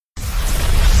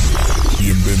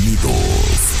Bienvenidos.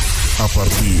 A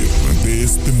partir de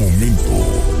este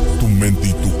momento, tu mente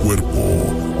y tu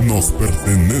cuerpo nos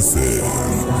pertenecen.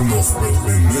 Nos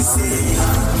pertenecen.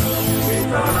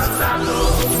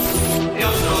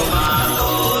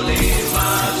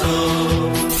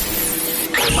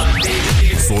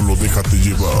 Solo déjate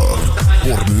llevar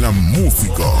por la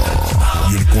música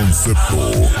y el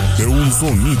concepto de un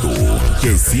sonido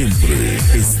que siempre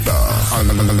está a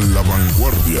la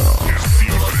vanguardia.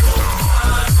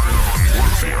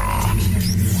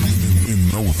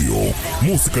 En audio,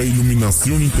 música e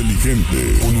iluminación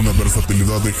inteligente con una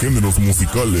versatilidad de géneros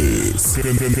musicales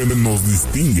que nos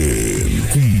distinguen.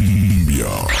 Cumbia.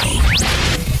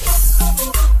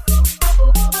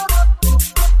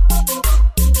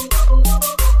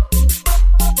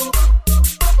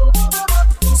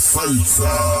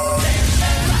 Salsa.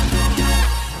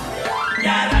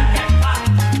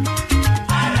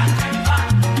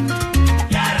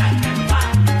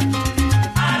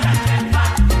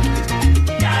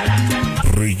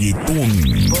 Reggaetón.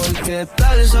 Porque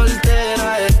tal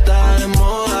soltera está de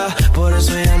moda, por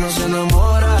eso ella no se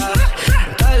enamora.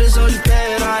 Tal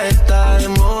soltera está de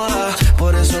moda,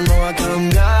 por eso no va a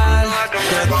cambiar.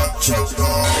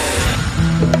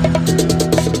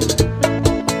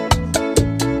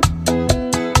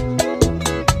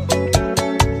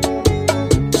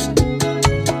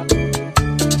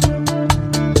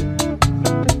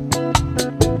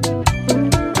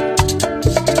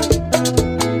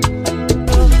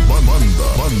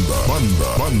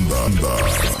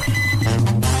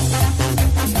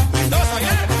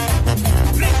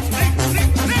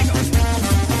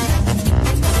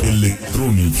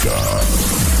 Electrónica.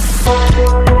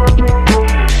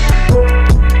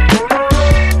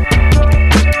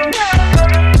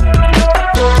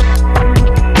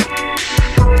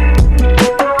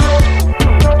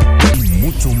 Y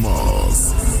mucho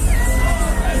más.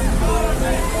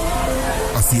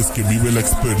 Así es que vive la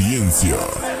experiencia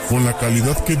con la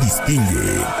calidad que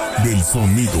distingue del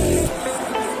sonido.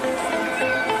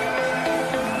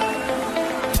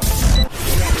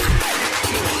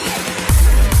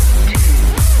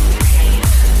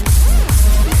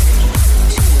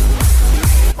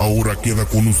 Ahora queda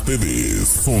con ustedes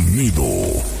Sonido.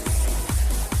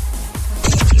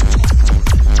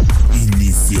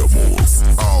 Iniciamos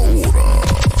ahora.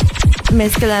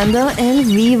 Mezclando en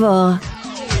vivo.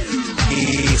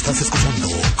 Y estás escuchando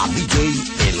a DJ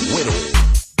El Güero.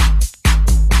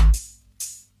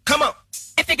 Come on.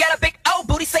 If you got a big old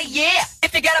booty, say yeah.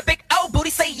 If you got a big old booty,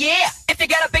 say yeah. If you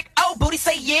got a big old booty,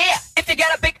 say yeah. If you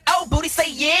got a big old booty, say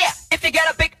yeah. If you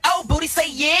got a big old booty, say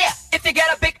yeah. If you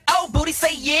got a big old booty,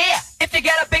 say yeah. If you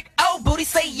got a big old booty,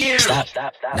 say yeah. Stop.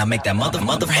 Now make that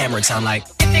mother hammer sound like.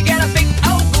 If you got a big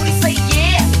old booty, say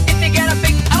yeah. If you got a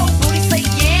big old booty, say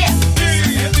yeah.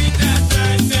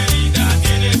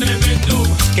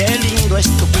 Qué lindo es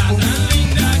tu cucú.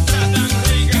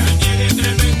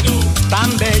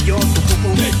 Tan bello tu cucú.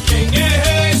 ¿Quién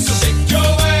es eso? Shake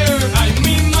your hair. Ay,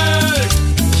 mi madre.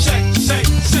 Shake,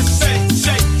 shake, shake, shake,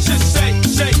 shake, shake,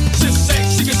 shake, shake,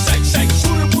 shake, shake, shake.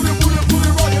 Put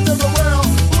it right in the well.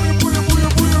 Put it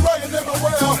right in the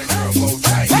well.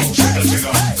 Hey, shake it, shake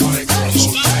it, call it,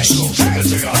 shake it,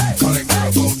 shake it, call it.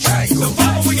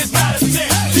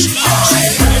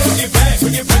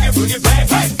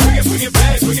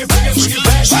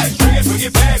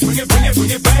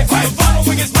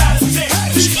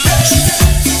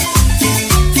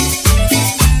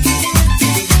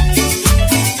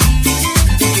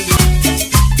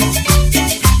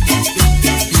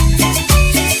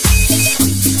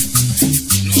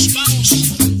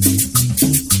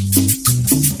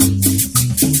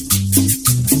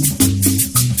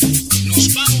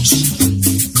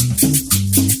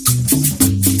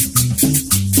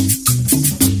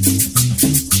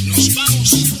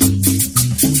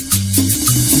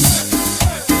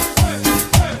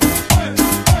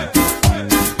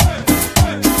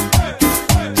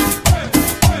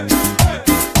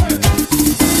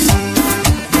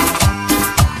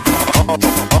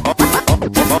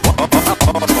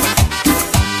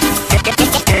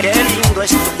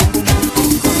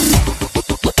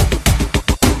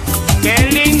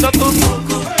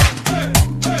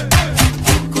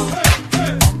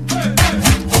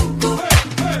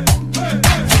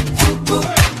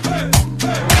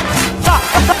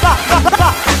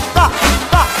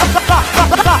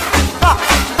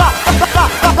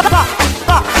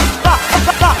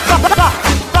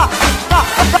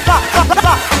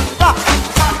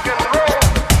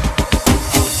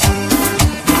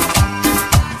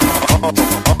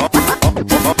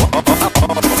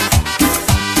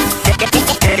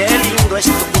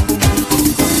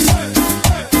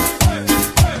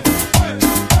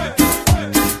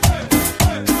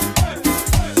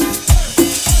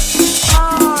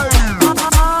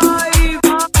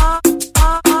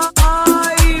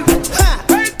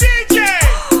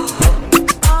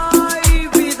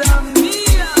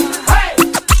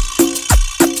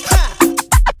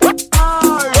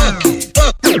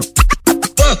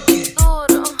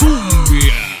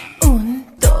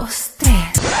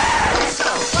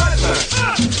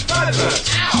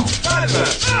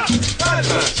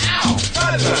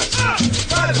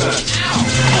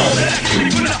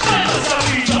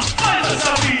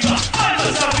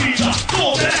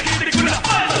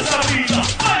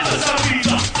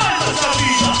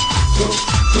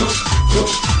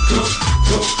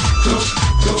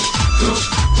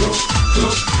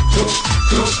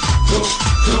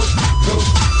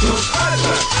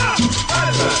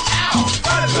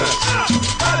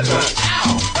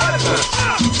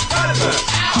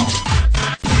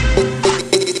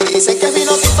 Dicen que es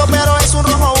vino tinto, pero es un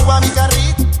rojo uva mi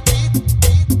carrito.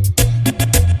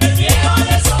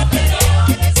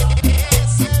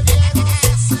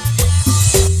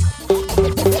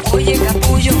 Oye,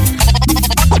 capullo.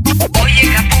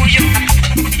 Oye, capullo.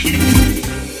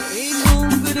 El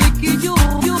hombre que yo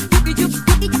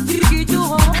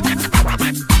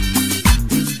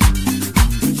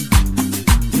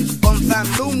Con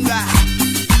Sandunga.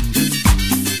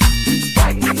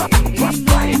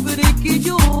 El hombre que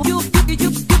yo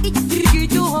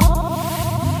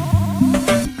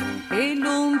el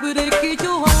hombre que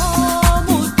yo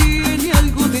amo tiene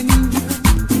algo de niño,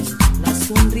 la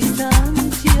sonrisa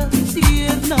ancha,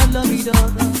 tierna la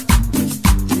mirada,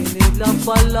 tiene la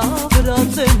palabra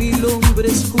de 1000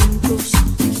 hombres juntos,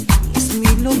 es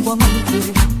mi lobo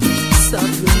amante,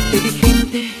 sabio,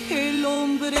 inteligente. El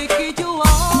hombre que yo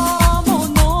amo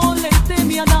no le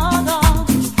teme a nada,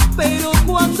 pero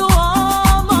cuando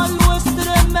ama lo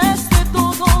estremece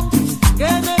todo,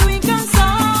 guerrero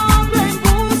incansable en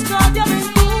busca de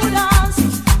aventuras,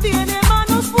 tiene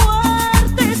manos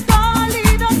fuertes,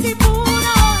 cálidas y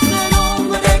puras. El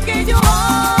hombre que yo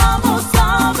amo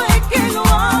sabe que lo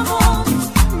amo,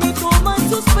 me toma en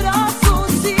sus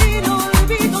brazos y no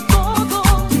olvido todo.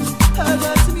 Él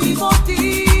es mi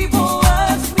motivo,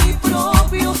 es mi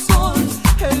propio sol,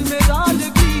 él me da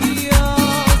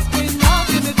alegrías que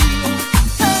nadie me dio.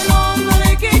 El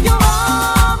hombre que yo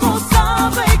amo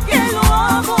sabe que lo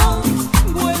amo,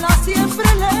 vuela siempre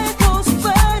lejos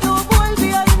pero vuelve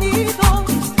al nido.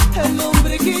 El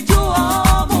hombre que yo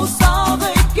amo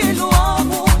sabe que lo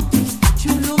amo,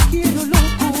 yo lo quiero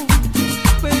loco,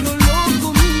 pero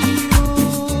loco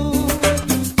mío.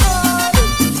 Ay,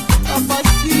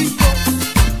 papacito,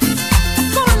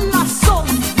 con la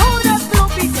sonora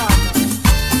tropical.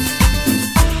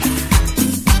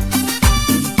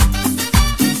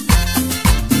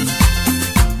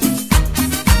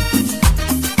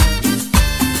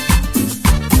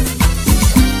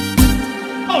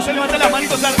 Vamos a levantar las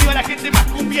manitos arriba, la gente más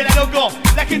cumbiera, loco.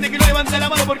 La gente que no levanta la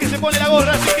mano porque se pone la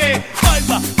gorra, así que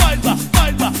palma, palma,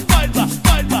 palma, palma,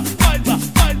 palma, palma,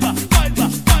 palma, palma,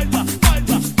 palma, palma,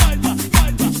 palma,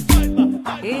 palma,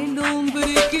 palma. El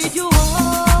hombre que yo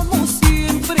amo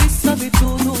siempre sabe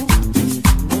todo,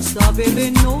 no sabe de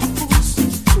enojos,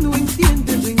 no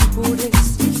entiende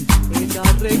rencores, él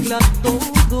arregla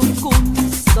todo con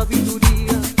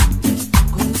sabiduría,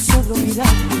 con solo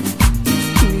mirarlo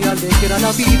me alegra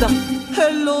la vida.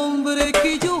 El hombre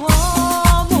que yo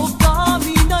amo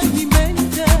camina en mi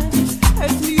mente,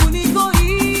 es mi único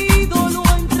ídolo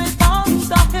entre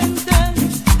tanta gente.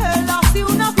 Él hace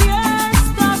una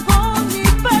fiesta con mi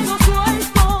pelo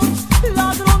suelto,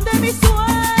 ladrón de mis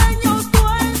sueños,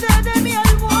 duende de mi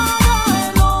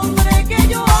almohada. El hombre que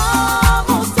yo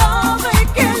amo sabe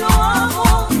que lo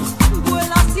amo,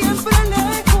 vuela siempre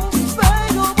lejos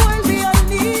pero vuelve al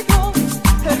nido.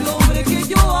 El hombre que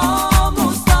yo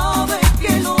amo sabe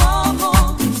que lo amo,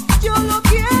 yo lo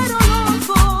quiero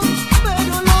loco,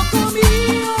 pero loco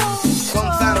mío. Con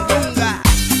Sandunga.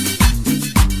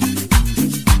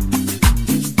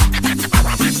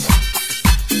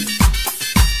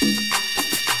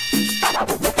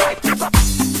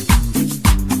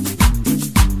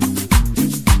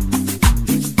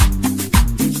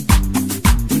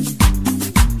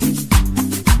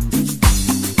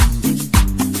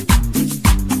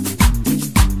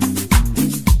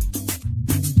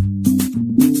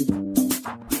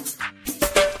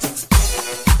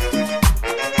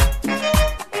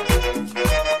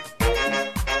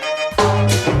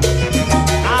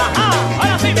 Ajá,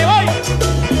 ahora sí me voy.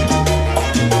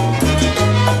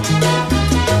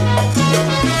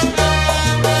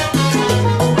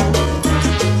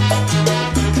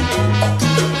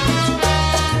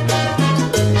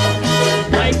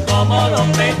 No hay como los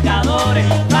pescadores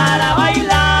para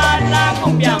bailar la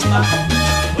cumbiamba,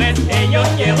 pues ellos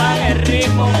llevan el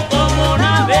ritmo como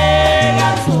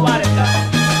navegan su barca.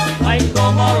 No hay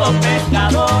como los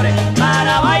pescadores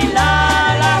para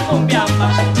bailar la cumbiamba,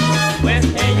 pues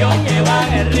ellos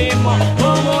llevan el ritmo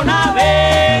como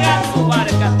navegan su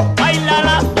barca. Baila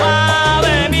la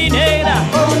suave mi negra,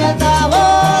 Con el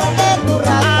sabor de tu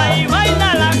raza, ay,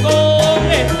 bailala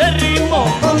con este ritmo.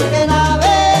 con que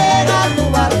navega tu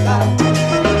barca.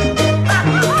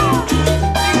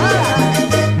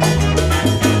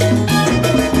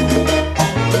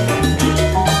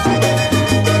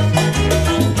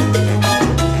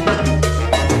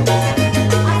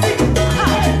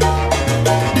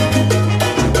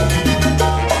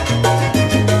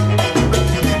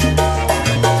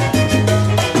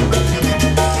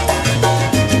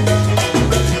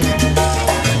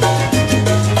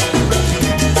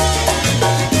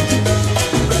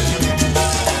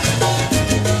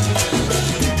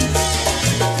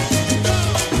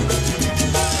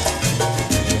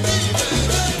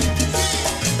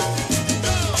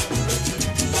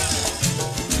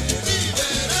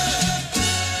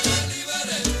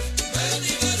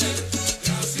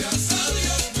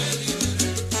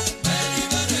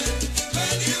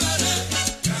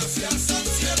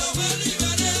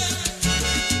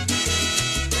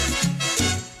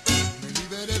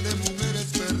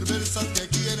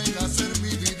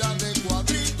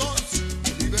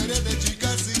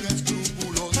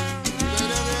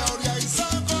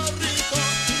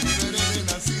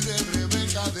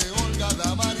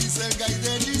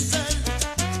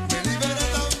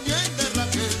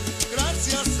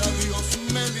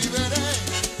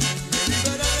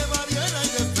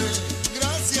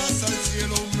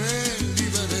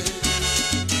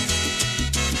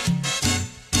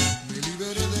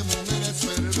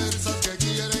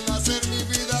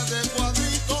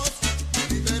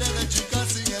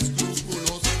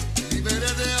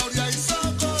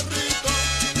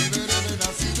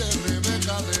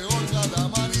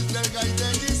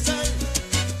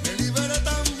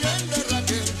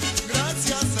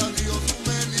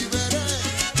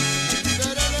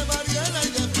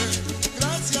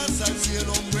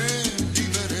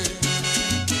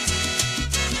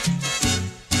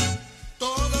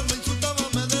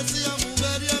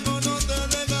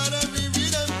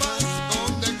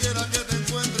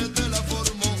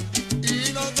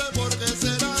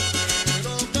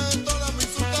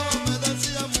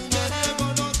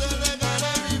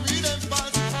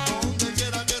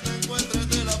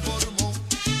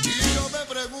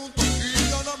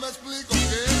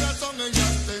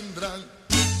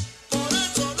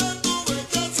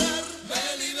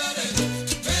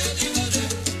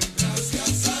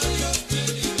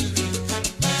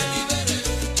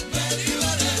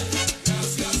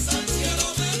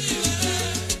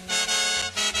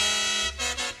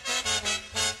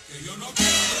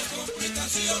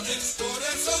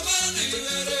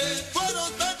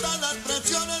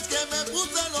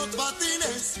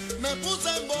 patines, me puse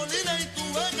en bolina y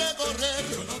tuve que correr.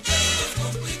 Yo no quiero más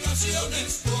complicaciones,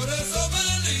 por eso me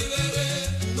liberé.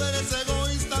 Mujeres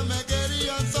egoístas me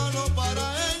querían solo para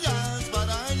ella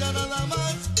nada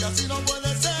más, y así no puede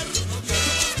ser. Yo no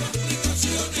quiero más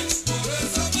complicaciones, por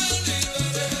eso me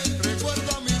liberé. Recuerdo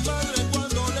a mi madre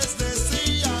cuando les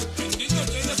decía: bendito,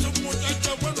 tienes un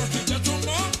muchacho bueno, si ya tu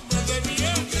mamá de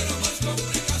bien. No quiero más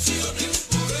complicaciones,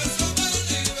 por eso me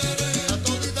liberé. A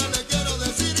todita le quiero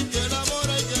decir que el amor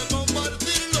hay que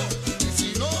compartirlo, y si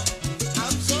no,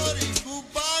 I'm sorry,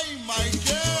 goodbye, my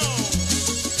girl.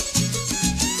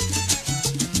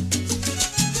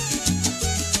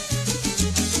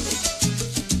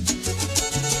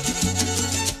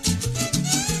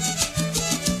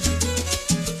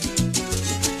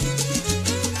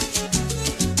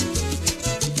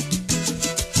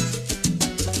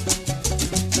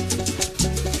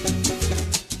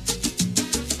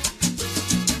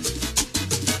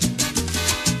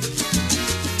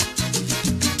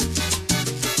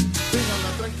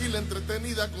 Déjala tranquila,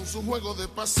 entretenida con su juego de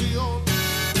pasión,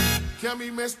 que a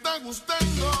mí me está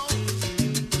gustando.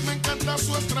 Me encanta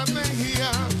su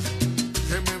estrategia,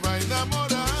 que me va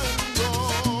enamorando.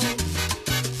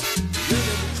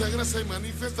 Tiene mucha gracia y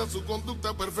manifiesta su conducta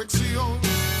a perfección,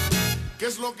 que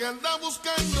es lo que anda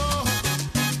buscando.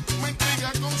 Me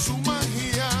intriga con su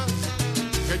magia,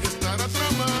 que ella estará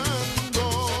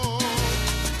tramando.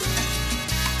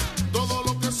 Todo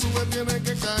lo que sube tiene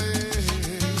que caer,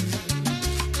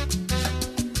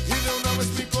 y de una vez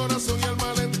mi corazón y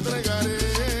alma le entregaré.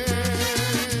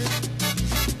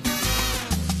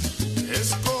 Es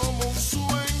como un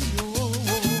sueño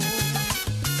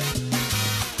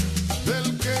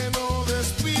del que no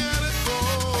despierto,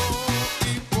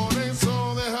 y por eso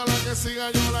déjala que siga,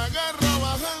 yo la agarro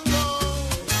bajando,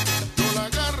 yo la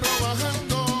agarro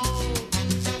bajando,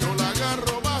 yo la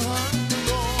agarro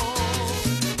bajando.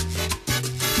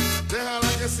 Déjala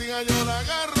que siga, yo la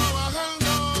agarro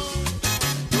bajando,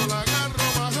 yo la agarro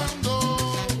bajando,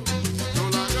 yo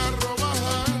la agarro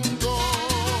bajando.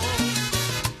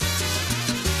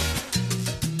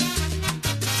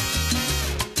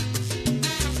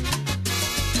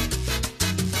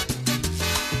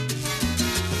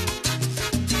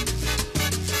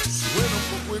 Suena un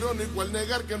poco irónico al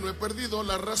negar que no he perdido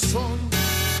la razón,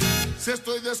 si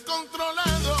estoy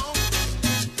descontrolado,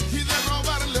 y de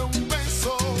robarle un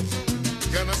beso,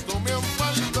 ganas no me han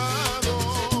faltado.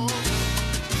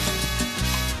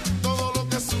 Todo lo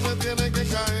que sube tiene que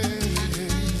caer,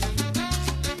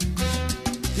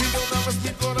 y de una vez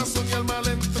mi corazón y alma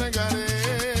le entregaré.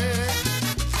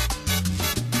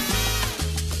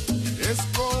 Es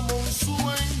como un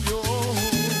sueño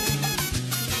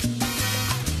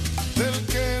del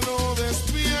que no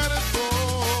despierto,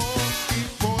 y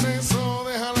por eso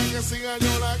déjala que siga,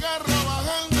 yo la agarro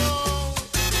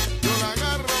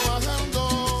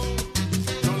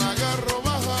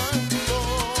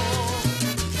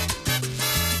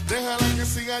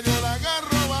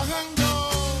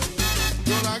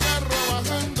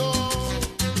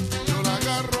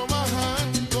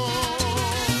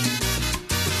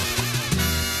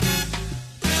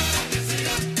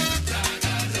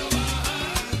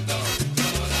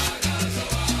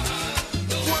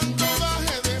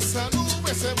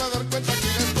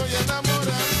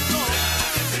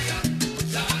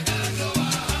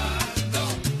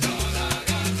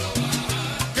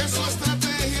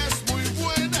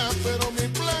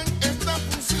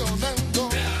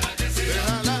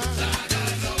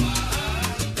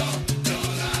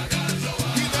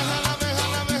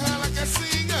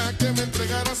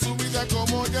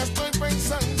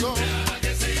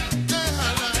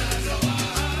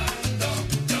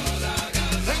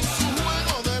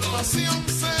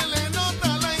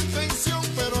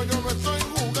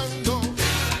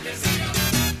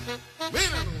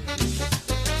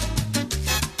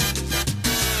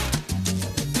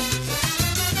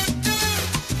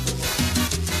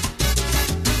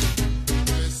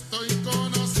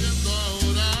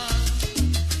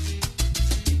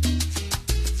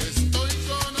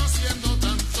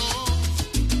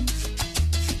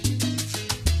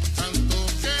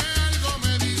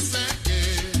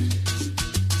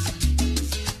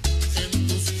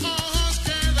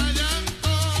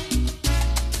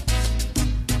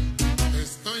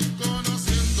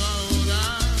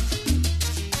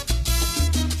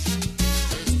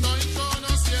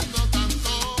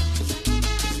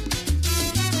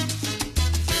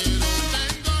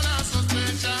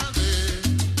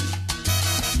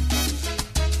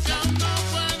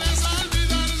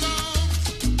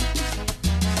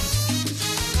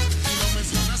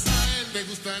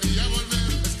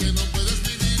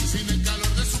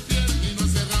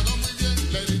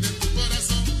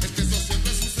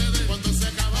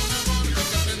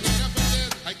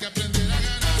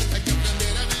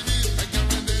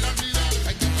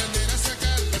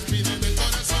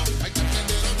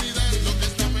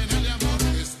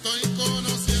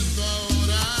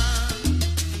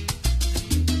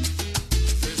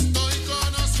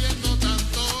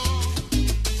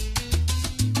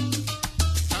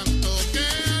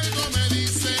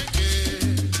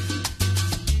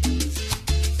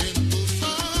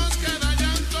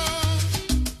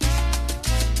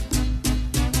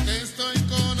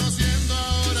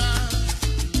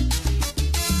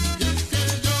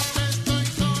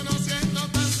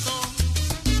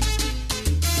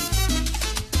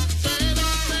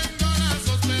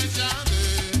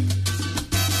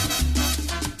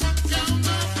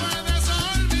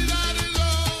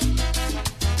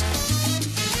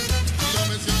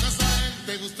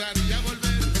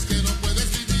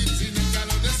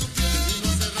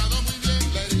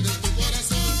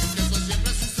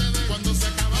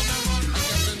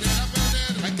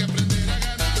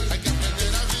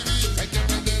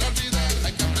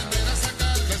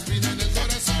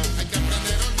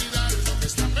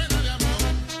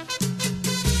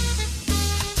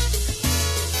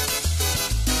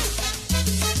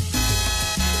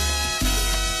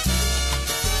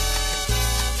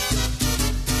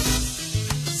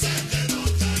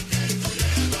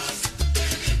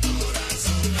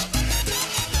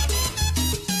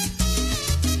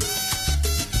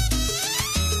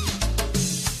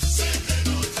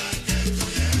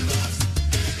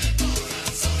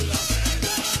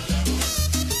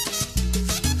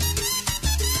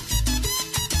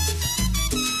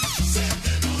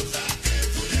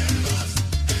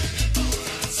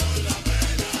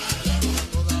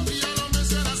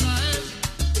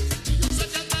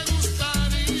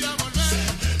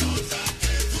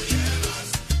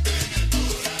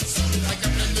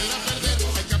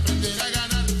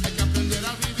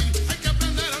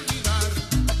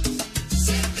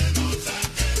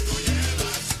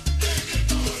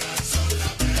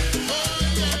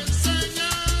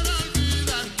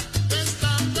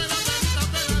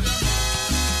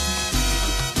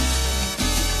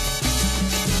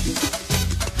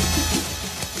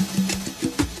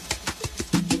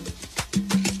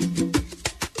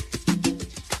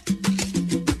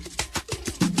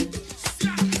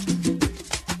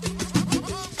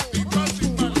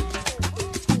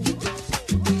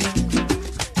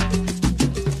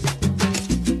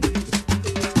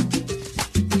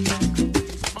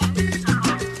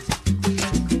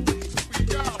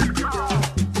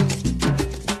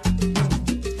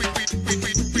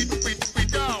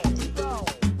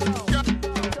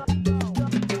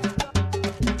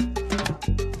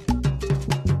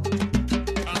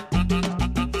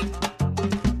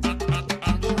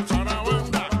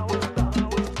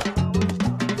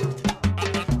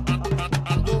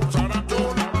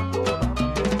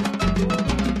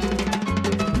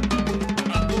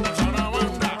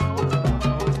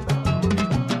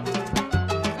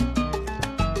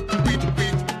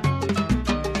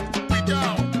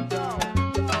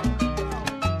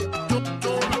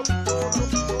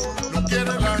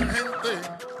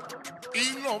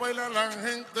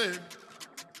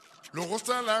lo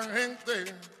goza la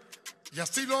gente, y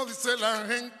así lo dice la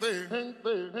gente.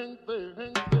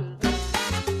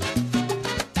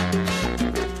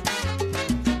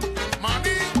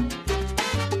 Maní,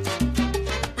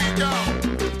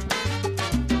 pillao.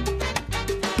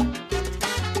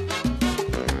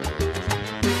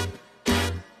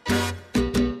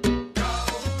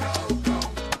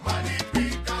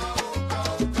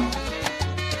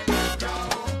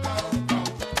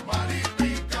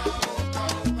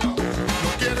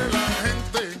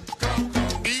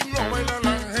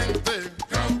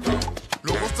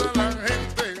 Lo goza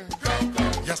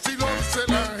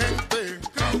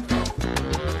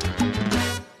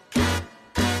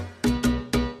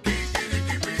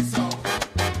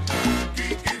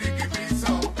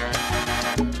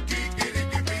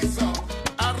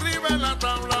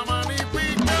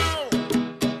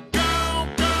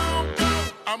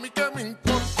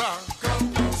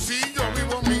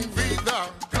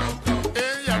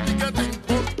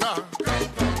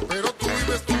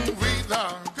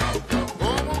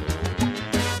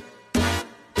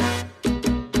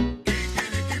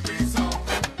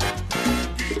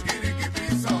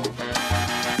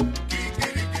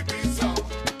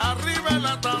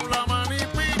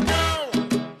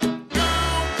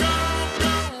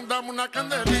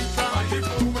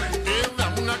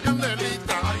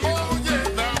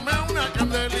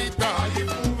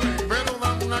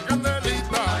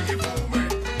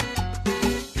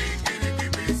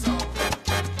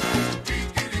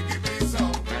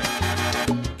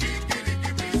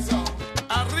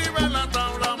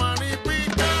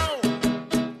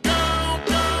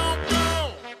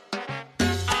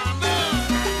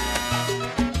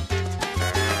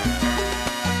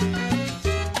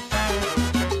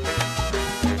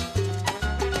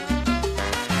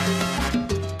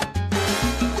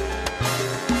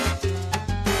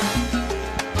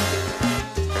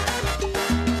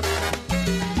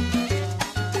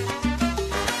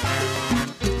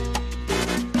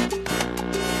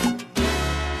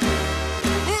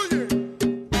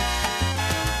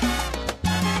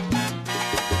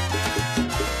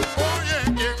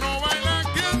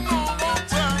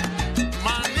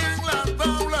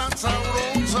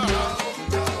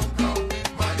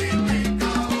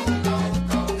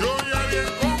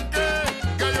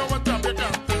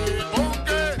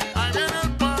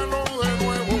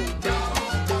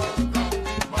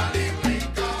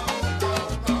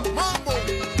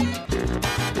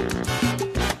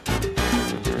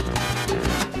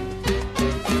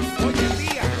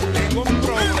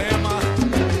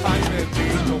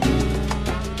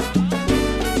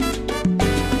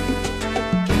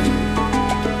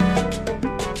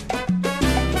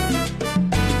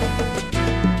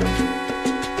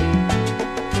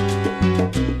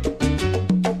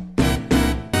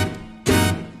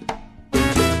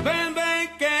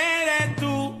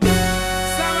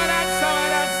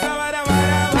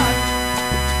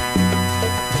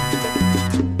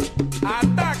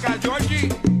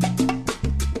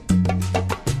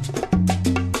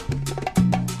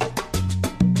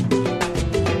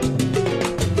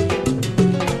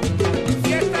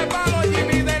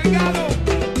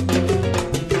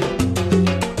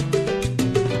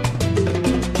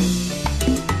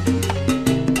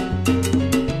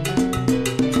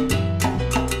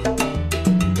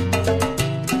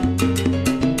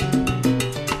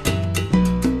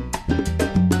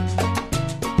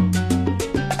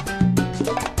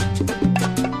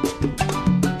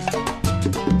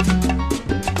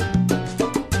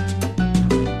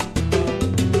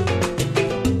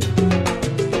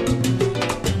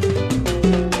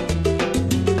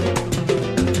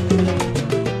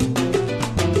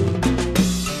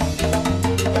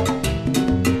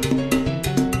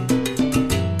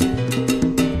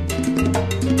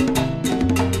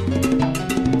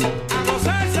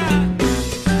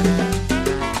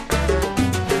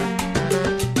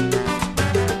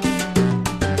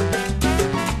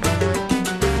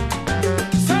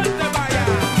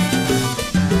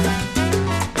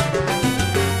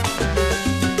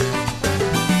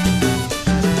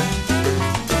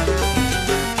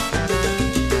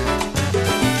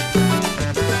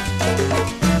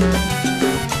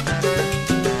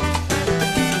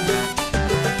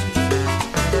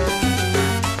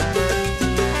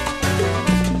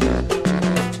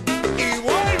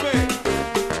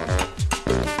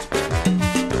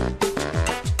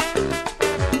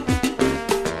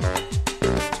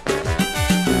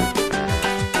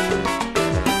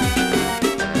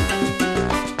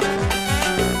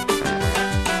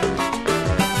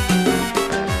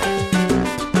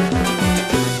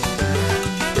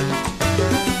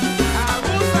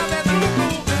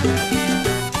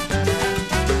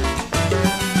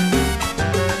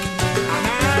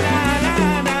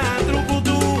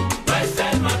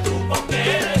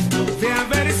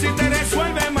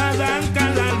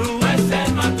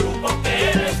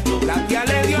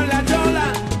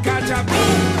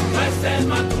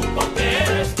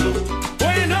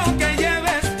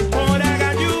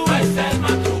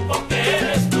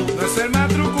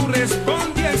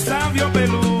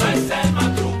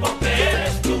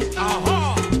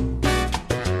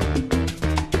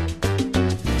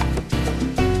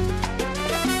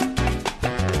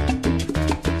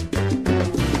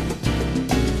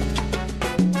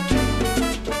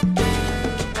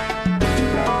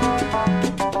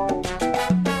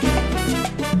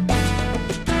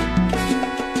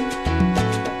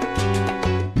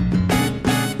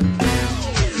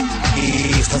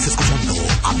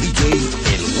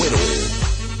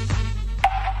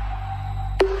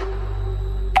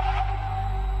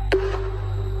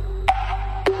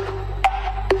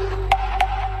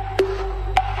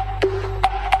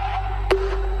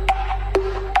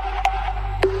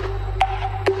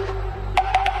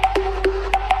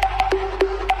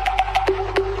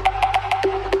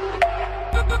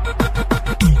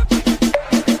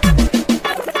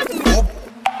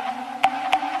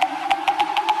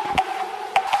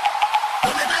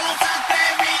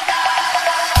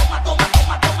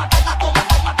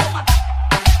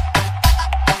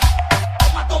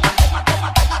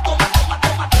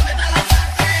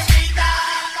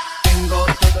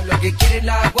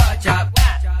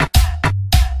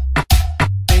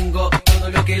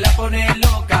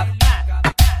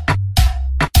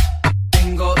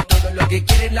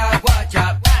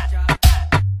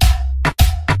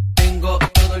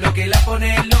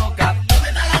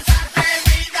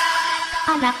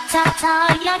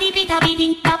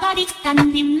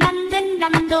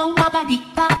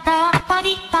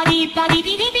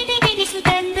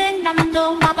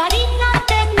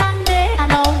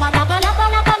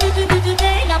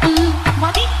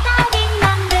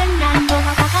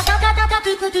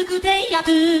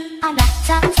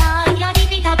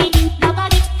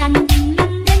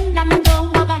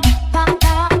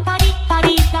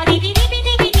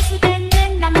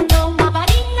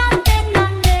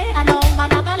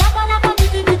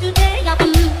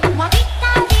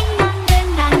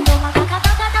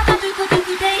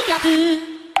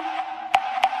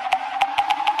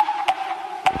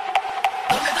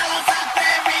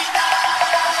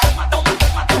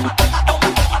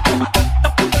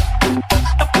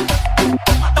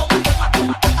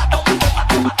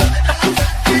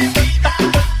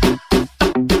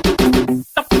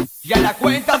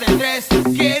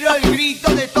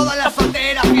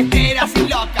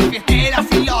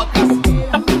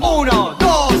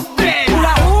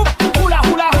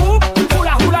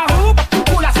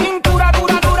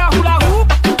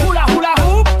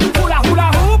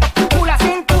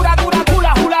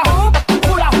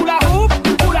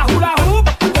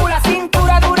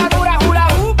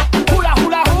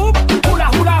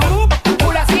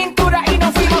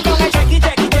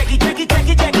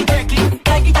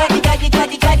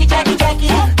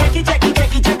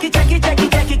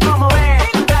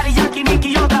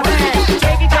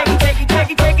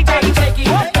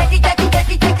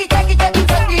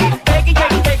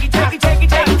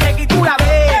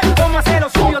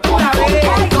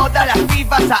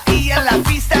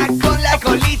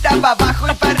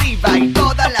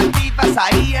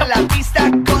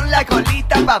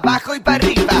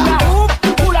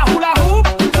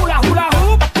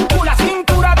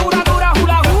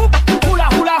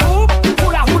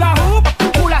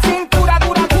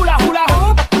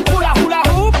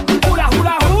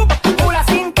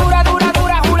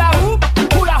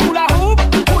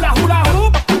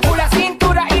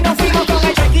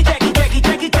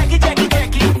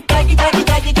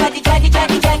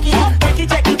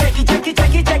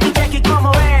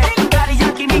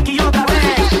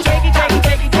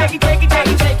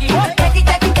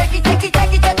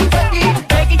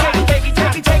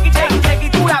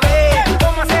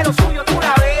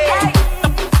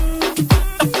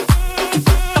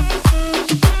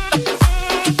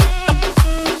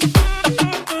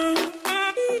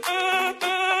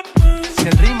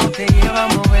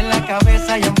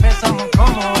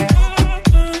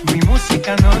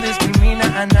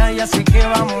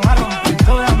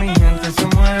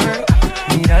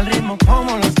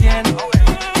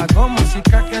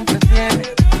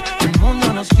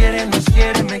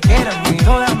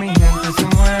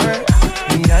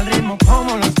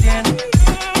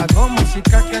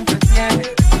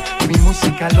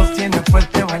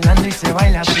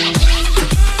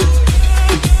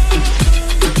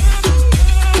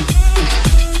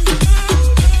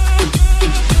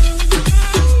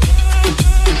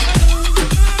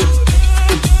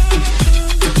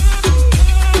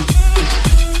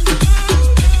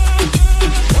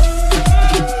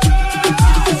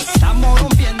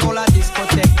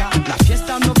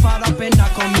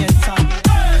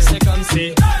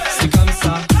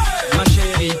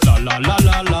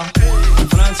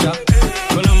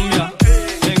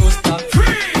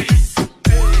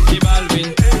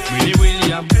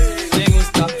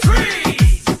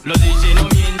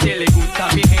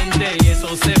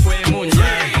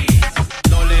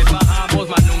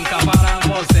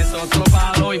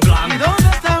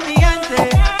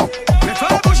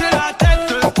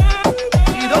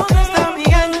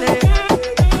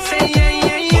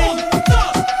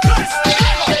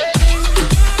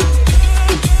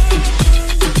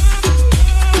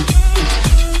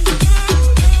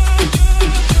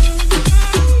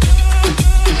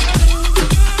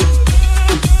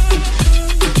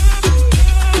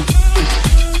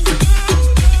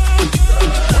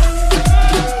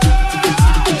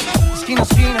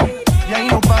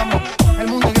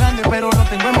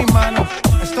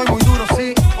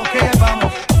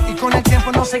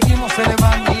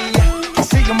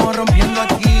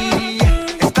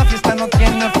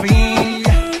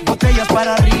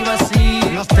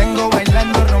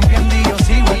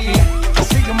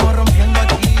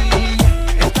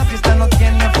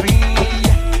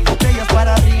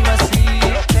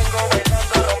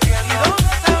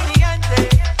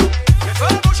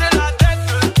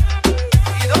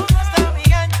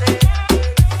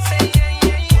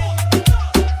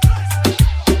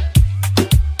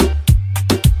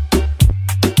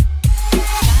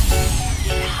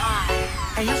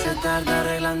está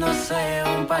arreglándose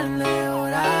un par de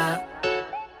horas.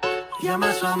 Llama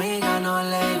a su amiga, no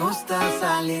le gusta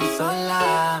salir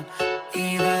sola.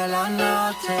 Y de la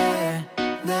noche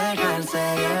dejarse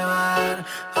llevar.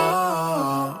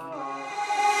 Oh.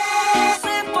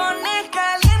 Se pone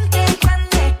caliente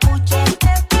cuando escucha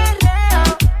este perreo.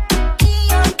 Y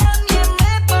yo también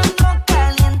me pongo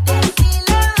caliente si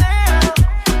la veo.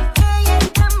 Ella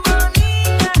es tan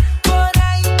bonita, por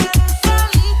ahí tan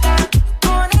solita,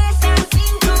 con esa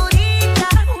cinturita,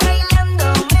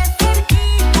 bailándome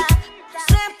cerquita.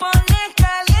 Se pone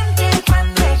caliente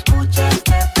cuando escucha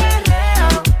este perreo.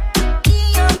 Y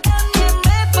yo también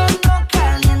me pongo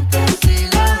caliente si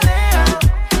la veo.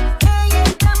 Ella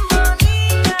es tan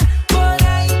bonita, por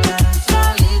ahí tan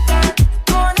solita,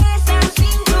 con esa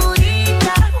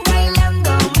cinturita,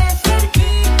 bailándome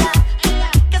cerquita.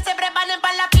 Que se preparen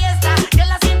para la fiesta, que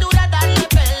la cintura dale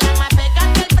pela. Más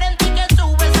pegante al frente y que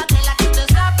sube esa tela que te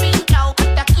está pintado.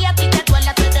 De aquí a ti te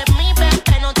duele, tú eres mi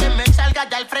bebé, no te me salgas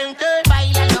del frente.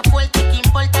 Baila lo fuerte, que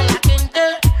importa la gente.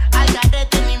 Al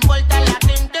garete no importa la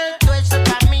gente. Tú eso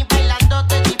para mí bailando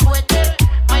te di fuerte.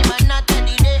 Ay, mana, te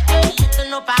diré, ey, esto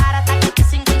no para hasta que estés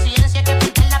sin conciencia. Que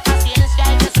pierdes la paciencia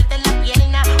y que sueltes la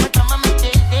pierna. Hoy vamos a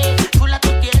meterte, chula tú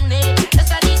tienes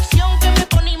esa adicción que me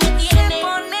pone y me tiene. Se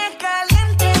pone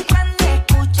caliente cuando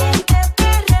escucha este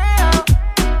perreo.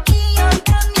 Y yo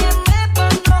también me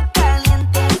pongo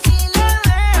caliente si la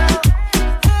veo.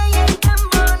 Ella es tan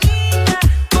bonita,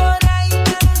 por ahí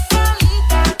tan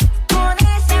solita, con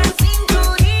esa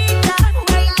cinturita,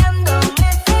 bailándome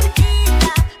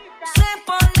cerquita. Se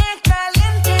pone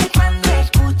caliente cuando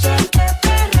escucha este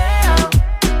perreo.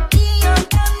 Y yo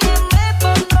también me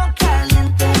pongo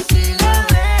caliente si la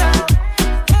veo.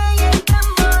 Ella es tan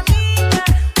bonita,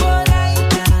 por ahí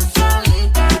tan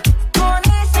solita, con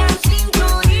esa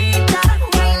cinturita,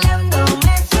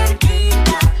 bailándome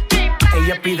cerquita.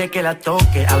 Ella pide que la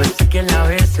toque, a veces que la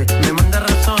bese. Me manda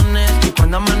razones y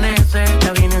cuando amanece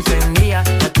la viene encendida.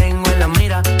 La tengo en la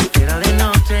mira, fiera de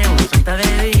noche, una santa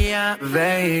de día.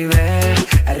 Baby,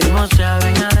 el ritmo se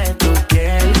adueña de tu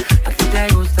piel. A ti te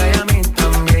gusta y a mí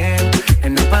también. Que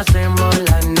no pasemos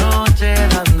la noche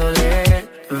dándole.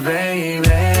 Baby,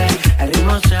 el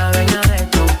ritmo se adueña de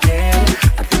tu piel.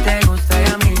 A ti te gusta y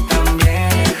a mí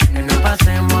también. Que no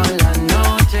pasemos la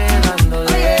noche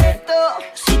dándole.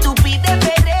 Si tú pides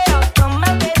perreo, toma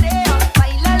perreo,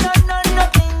 bailalo, no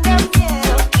tengas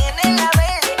miedo. Tiene la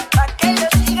verde pa' que lo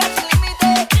sigas sin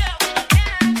límite.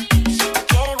 Si tú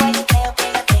quieres guayoteo,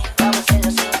 pégate, vamos a hacerlo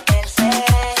sin verse.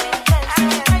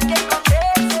 No hay que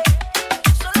esconderse,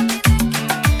 solo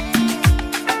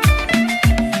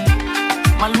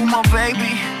Maluma,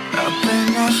 baby.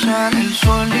 Apenas sale el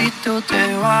solito te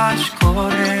vas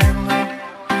corriendo.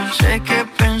 Sé que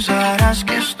pensarás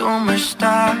que esto me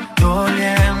está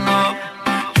doliendo.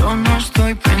 Yo no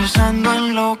estoy pensando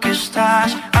en lo que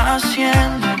estás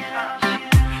haciendo.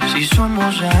 Si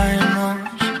somos ajenos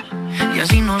y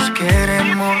así nos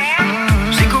queremos.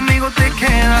 Si conmigo te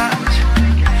quedas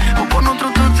o con otro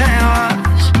tú te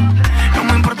vas, no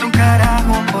me importa un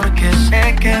carajo porque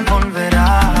sé que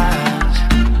volverás.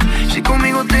 Si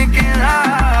conmigo te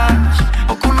quedas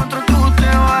o con otro tú te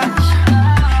vas,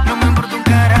 no me importa un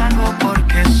carajo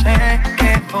porque sé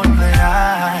que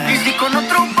volverás. Y si con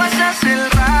otro pasas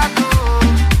el rato,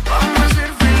 vamos a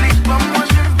ser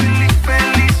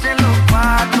felices los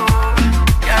cuatro.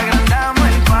 Y agrandamos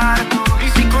el cuarto. Y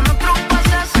si con otro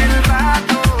pasas el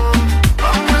rato,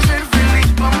 vamos a ser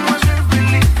felices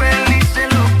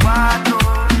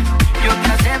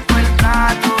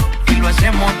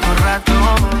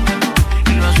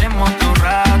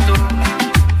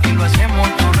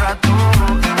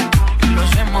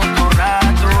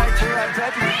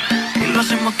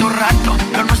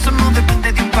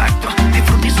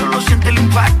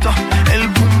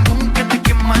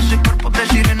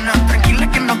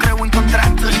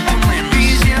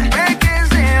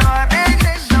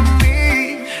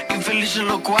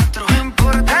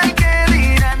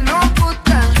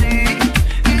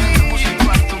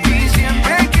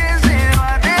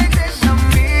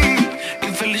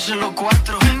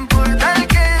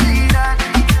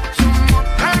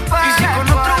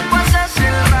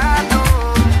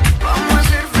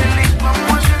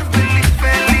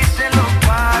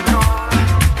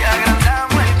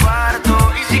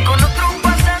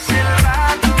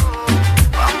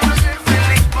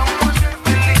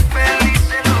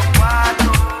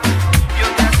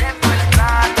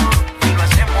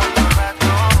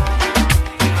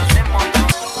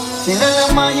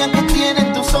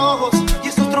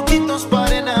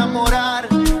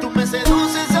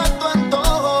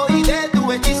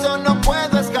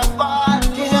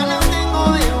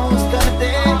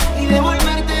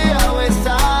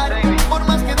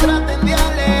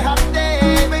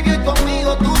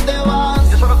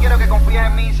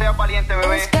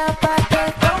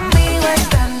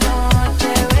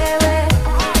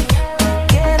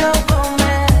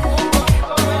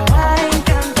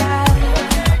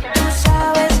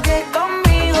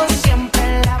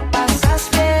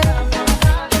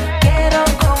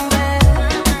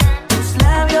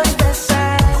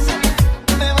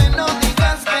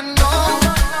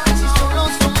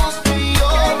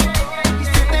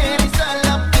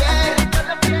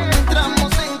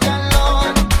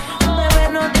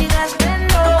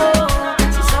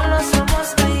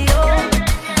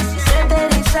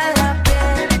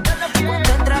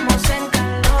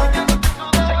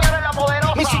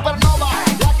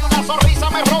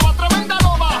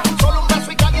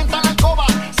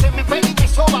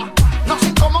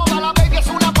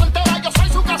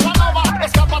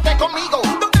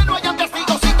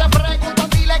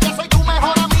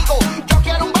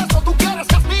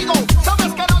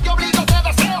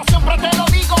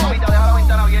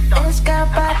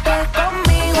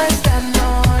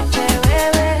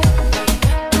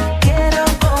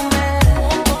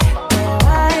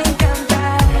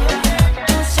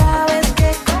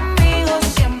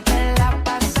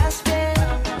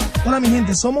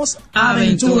porque somos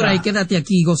Aventura. Y quédate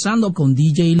aquí gozando con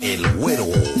DJ El Güero.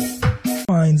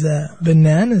 Finds that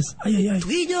bananas. Ay, ay, ay.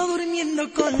 Tú y yo durmiendo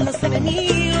con los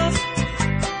enemigos,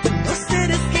 dos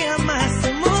seres que jamás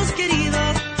hemos querido,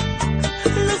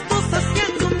 los dos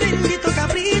haciendo un bendito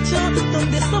capricho,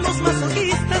 donde somos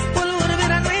masoquistas por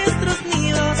volver a nuestros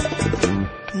nidos.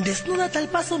 Desnúdate al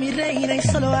paso, mi reina, y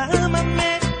solo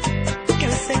ámame, que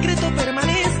el secreto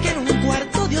permanezca en un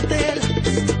cuarto de hotel.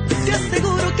 Te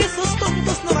aseguro que esos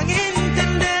tontos no van a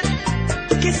entender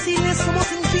que si les somos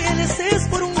infieles es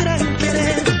por un gran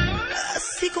querer.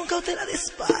 Así con cautela,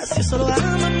 despacio, solo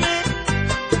ámame,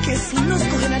 que si nos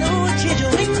coge la noche yo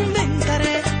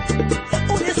inventaré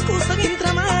una excusa bien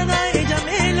tramada, ella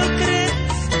me lo cree,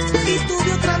 y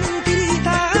tuve otra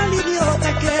mentirita al idiota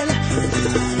aquel.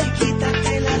 Ay,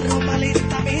 quítate la ropa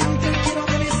lentamente, quiero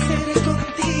amanecer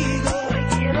contigo,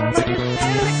 quiero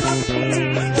amanecer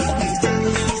contigo. Cuidado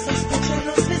si sospechan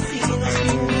los vecinos,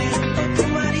 mi mujer o tu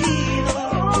marido,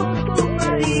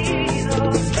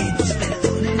 que nos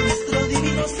perdone nuestro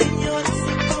divino Señor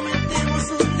si cometemos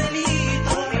un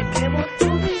delito,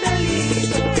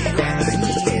 Pero Adán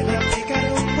y Eva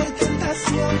pecaron por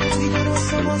tentación, tú y yo no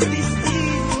somos distintos.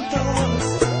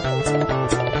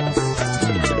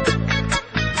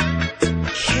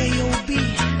 K.O.B.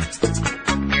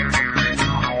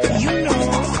 You know.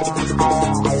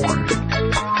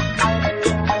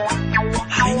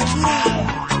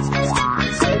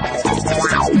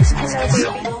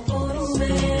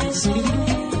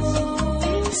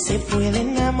 Se puede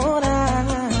enamorar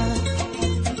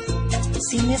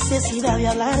sin necesidad de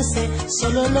hablarse,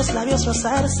 solo en los labios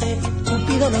rozarse,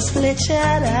 Cupido los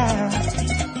flechará.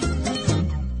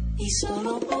 Y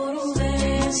solo por un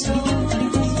beso,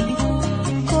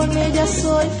 con ella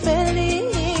soy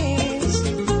feliz.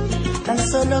 Tan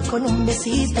solo con un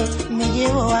besito me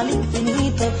llevo al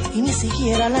infinito y ni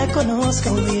siquiera la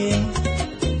conozco bien.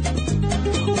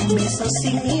 Un beso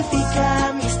significa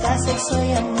amistad, sexo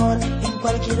y amor. En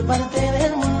cualquier parte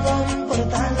del mundo, no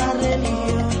importa la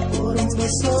religión. Por un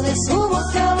beso de su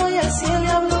boca voy al cielo y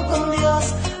hablo con Dios.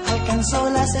 Alcanzó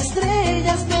las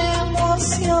estrellas de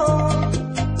emoción.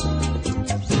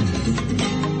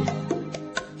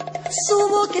 Su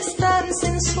boca es tan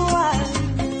sensual,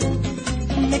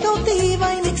 me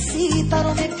cautiva y me excita,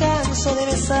 no me canso de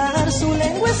besar. Su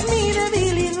lengua es mi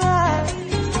debilidad.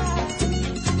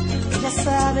 Ella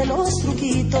sabe los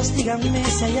truquitos, díganme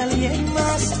si hay alguien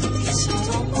más. Y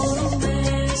solo por un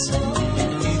beso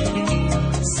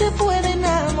se puede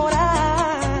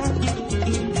enamorar,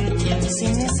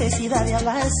 sin necesidad de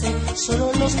hablarse,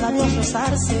 solo los labios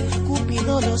rozarse,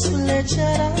 Cupido los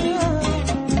flechará.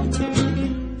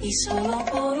 Y solo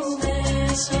por un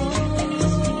beso,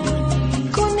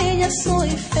 con ella soy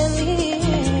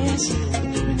feliz.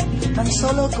 Tan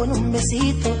solo con un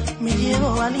besito me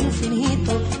llevo al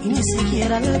infinito y ni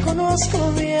siquiera la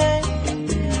conozco bien.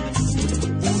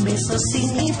 Un beso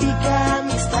significa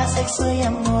amistad, sexo y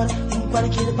amor. En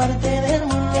cualquier parte del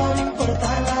mundo, no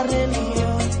importa la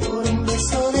religión. Por un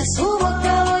beso de su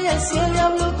boca voy al cielo y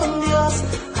hablo con Dios.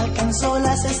 Alcanzó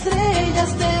las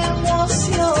estrellas de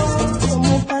emoción.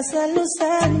 Como pasan los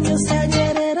años,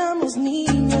 ayer éramos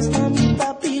niños, mami y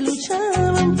papi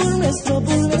luchaban por nuestro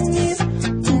porvenir.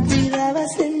 Tú cuidabas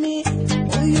de mí,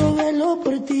 hoy yo velo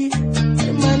por ti.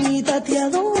 Hermanita, te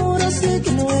adoro, sé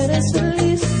que no eres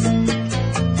feliz.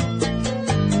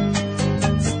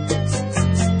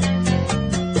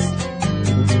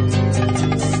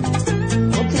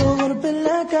 Otro golpe en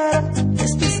la cara,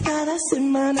 esto es cada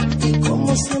semana. Y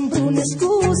como siempre una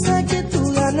excusa que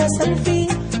tú ganas al fin.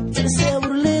 Él se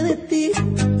burle de ti,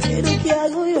 pero ¿qué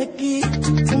hago yo aquí?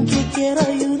 Aunque quiero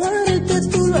ayudarte,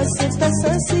 tú lo aceptas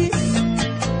así.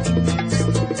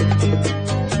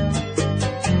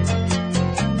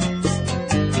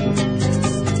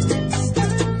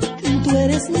 Tú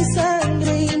eres mi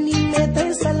sangre y mi meta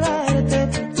es salvarte,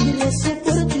 y rezo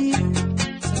por ti.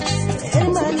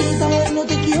 Hermanita, él no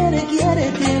te quiere,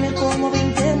 tiene como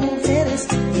 20 mujeres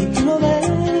y tú lo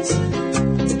ves.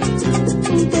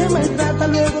 Te maltrata,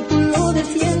 luego tú lo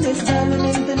defiendes,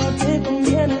 realmente no te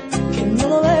conviene, que no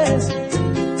lo ves.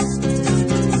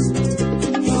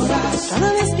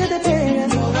 Cada vez que te pegan,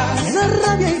 me da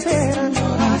rabia y pena,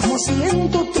 como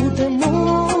siento tu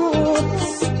temor.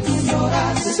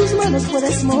 En sus manos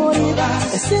puedes morir,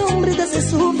 ese hombre te hace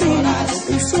sufrir,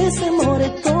 hizo ese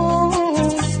moretón.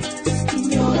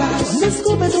 Cuando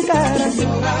escupe tu cara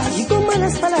y con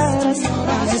malas palabras,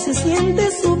 se siente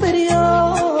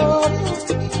superior.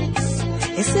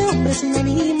 Ese hombre es un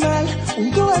animal,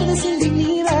 un cobarde sin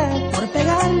dignidad, por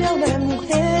pegarle a una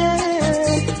mujer.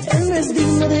 Él no es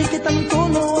digno de que tanto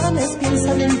lo ames,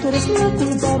 piensa bien, tú eres la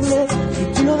culpable. Y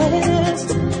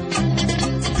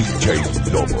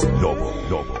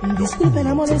Disculpe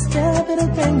la molestia, pero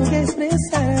tengo que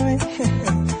expresarme.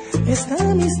 Esta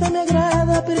amistad me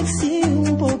agrada, pero exijo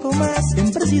un poco más.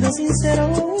 Siempre he sido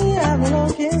sincero y hablo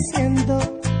lo que siento.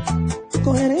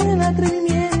 Cogeré el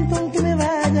atrevimiento aunque me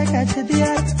vaya a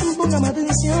cachetear. Póngame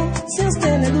atención si a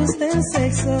usted le gusta el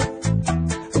sexo.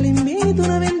 Le invito a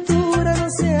una aventura, no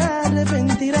se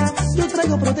arrepentirá. Yo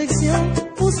traigo protección,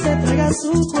 usted traiga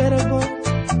su cuerpo.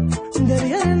 De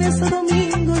viernes a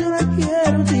domingo yo la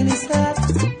quiero utilizar.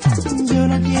 Yo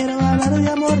no quiero hablar de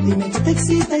amor, dime qué te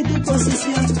excita y tu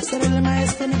posición. Seré el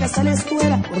maestro en mi casa a la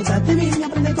escuela, pórtate bien y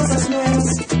aprende cosas nuevas.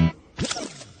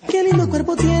 Qué lindo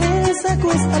cuerpo tienes,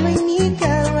 acuéstalo en mi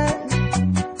cama.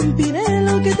 Pide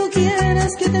lo que tú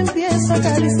quieras que te empiezo a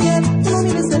acariciar. No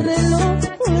mires el reloj,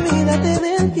 olvídate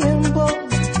del tiempo.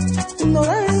 No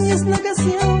dañes la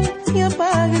ocasión y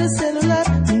apague el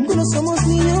celular. Ninguno somos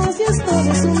niños y esto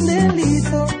no es un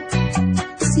delito.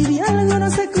 Si de algo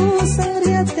nos acusan,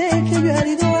 ríate que yo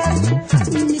haré igual.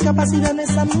 Mi capacidad no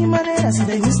es a mi manera. Si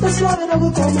te gusta suave, lo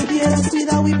hago como quieras.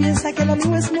 Cuidado y piensa que lo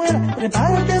mío es muera.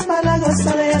 Prepárate para la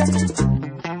gozadera.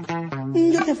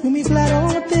 Yo que fui muy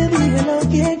claro, te dije lo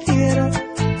que quiero.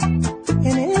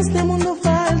 En este mundo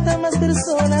faltan más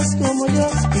personas como yo.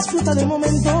 Disfruta del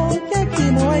momento, que aquí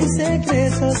no hay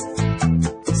secretos.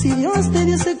 Si Dios te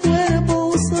dio ese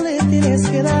cuerpo, uso le tienes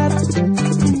que dar.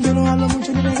 Yo no hablo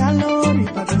mucho ni regalo, ni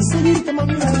para conseguirte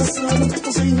mami hablo solo.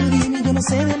 No soy judío y yo no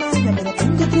sé de magia, pero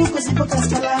tengo trucos y pocas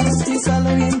palabras.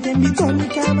 Piénsalo bien, te invito a mi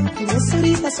cama, y ves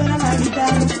ahorita suena la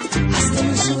guitarra. Hasta en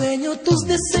un sueño tus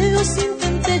deseos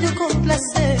intenté yo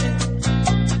complacer.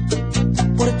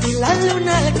 Por ti la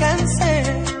luna alcancé,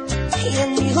 y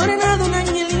en mi jornada un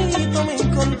angelito me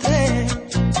encontré.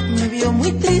 Me vio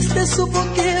muy triste, supo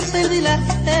que perdí la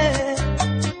fe.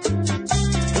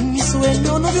 En mi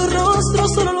sueño no vio rostro,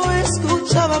 solo lo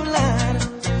escuchaba hablar.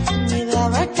 Me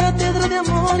daba cátedra de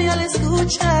amor y al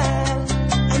escuchar,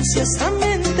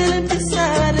 ansiosamente le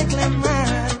empezaba a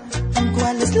reclamar.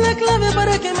 ¿Cuál es la clave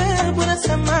para que me puedas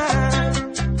amar?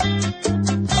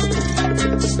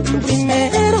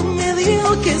 Primero me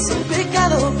dijo que es un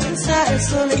pecado pensar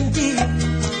solo en ti.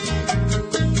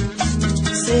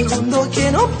 Segundo,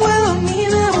 que no puedo ni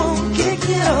debo, que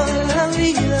quiero dar la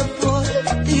vida por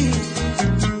ti.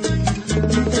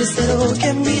 Tercero,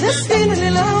 que mi destino en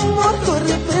el amor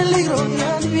corre peligro y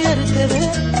advierte de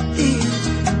ti.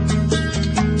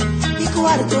 Y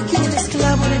cuarto, que un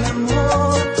esclavo en el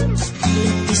amor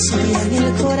y soy en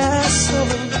el corazón.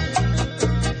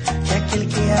 Que aquel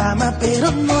que ama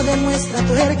pero no demuestra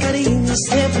todo el cariño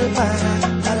se prepara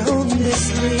para un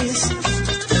desliz.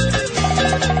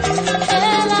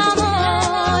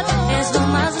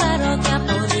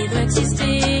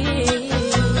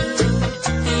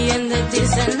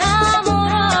 Se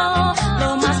enamoró,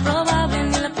 lo más probable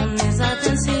ni le pones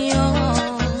atención.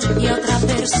 Y a otra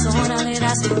persona le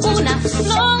das una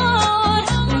flor,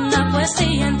 una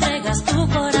poesía, entregas tu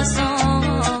corazón.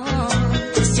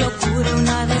 Si ocurre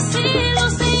una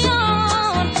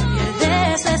desilusión,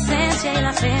 pierdes la esencia y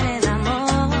la fe en el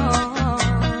amor.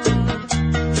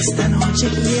 Esta noche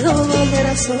quiero volver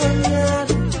a soñar,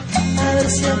 a ver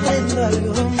si aprendo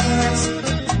algo más.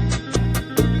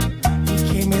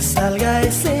 Salga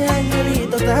ese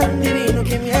angelito tan divino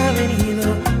que me ha venido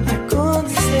a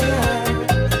aconsejar.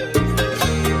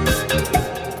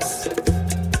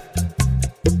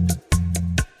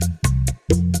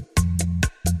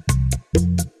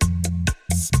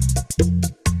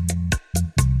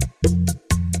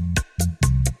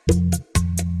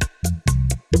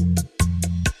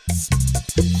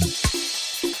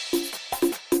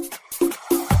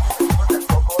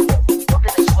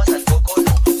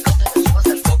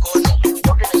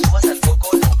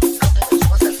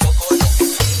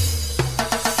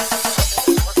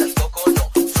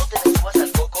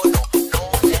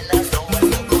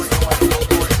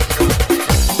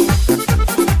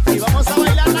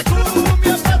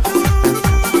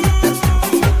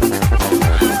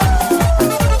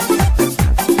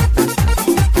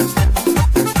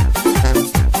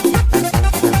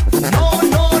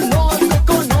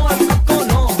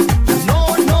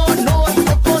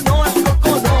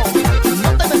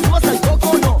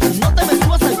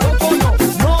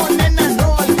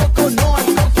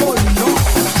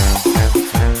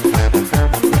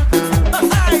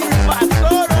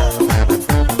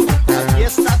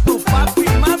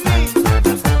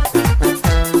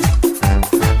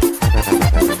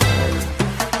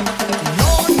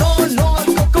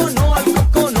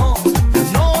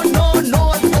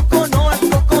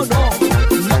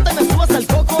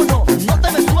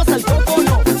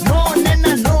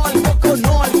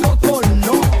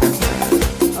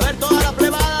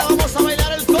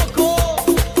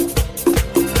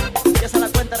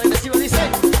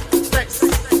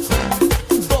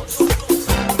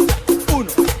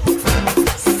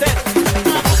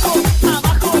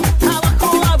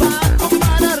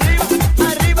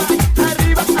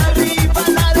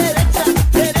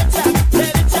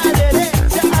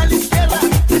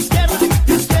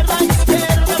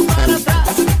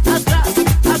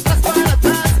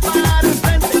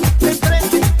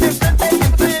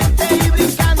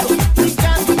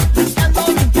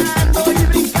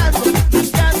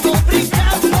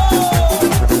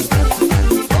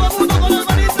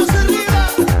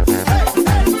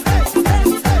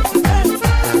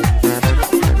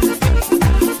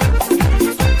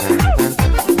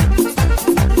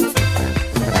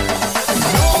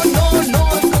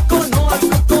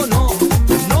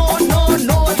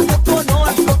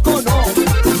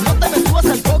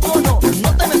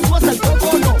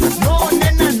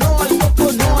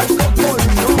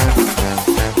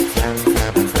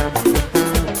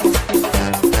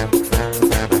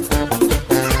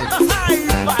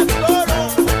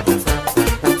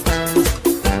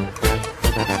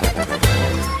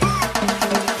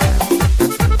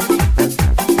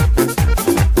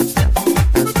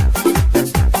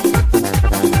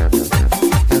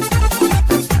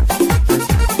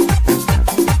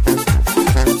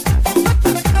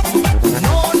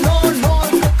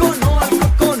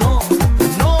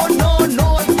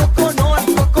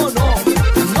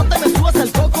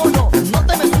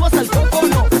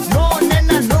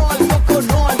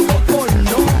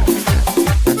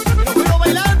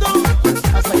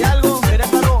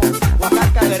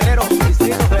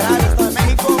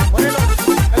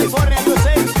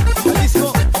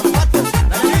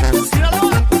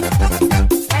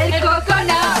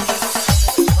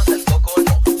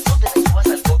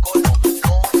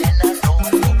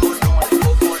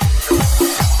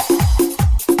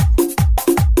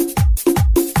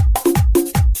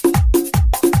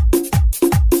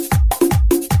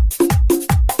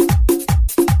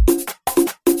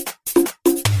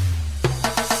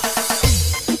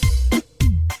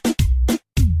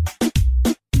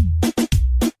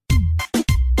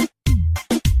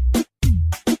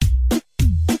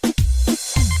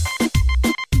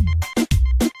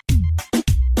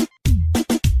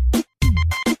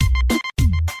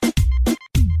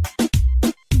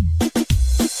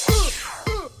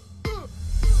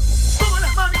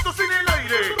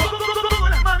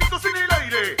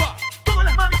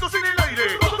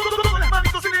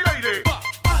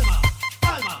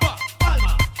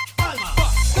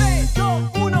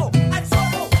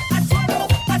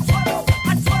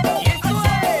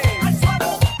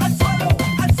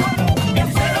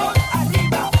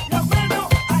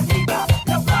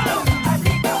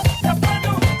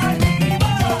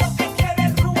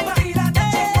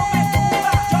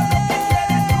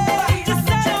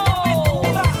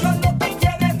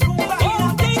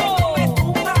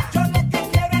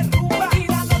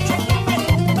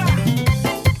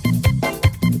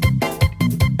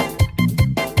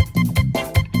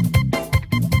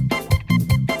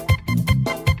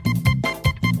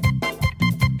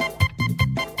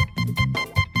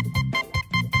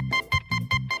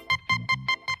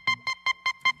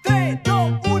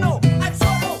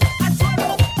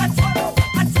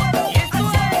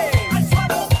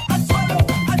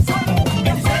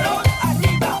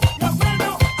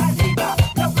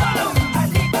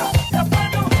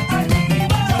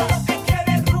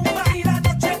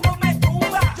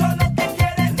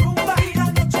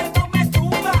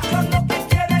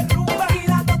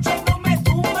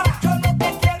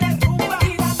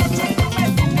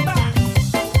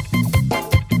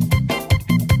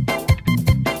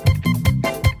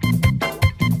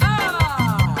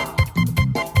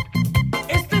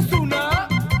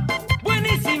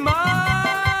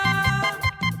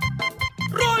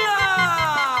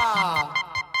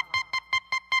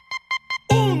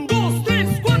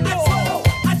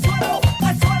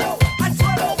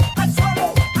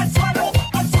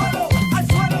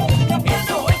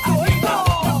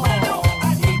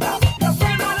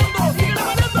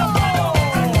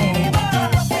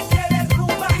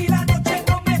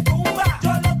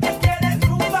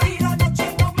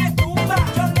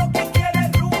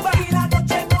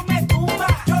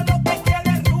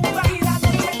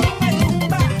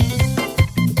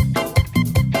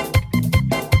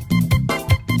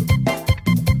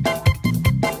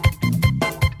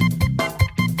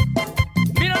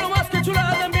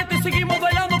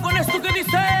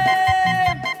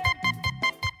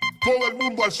 Todo el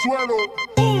mundo al suelo.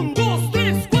 1, 2,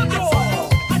 3, 4.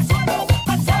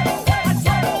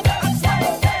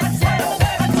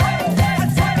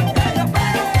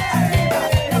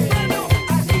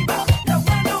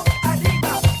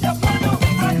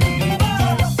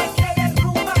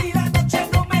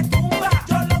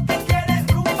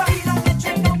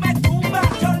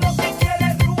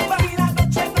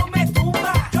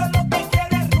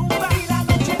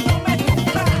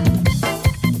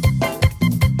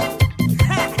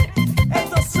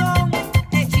 Estos son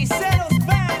Hechiceros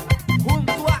Band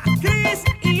junto a Chris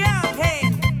y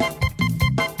Ángel.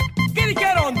 ¿Qué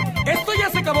dijeron? ¿Esto ya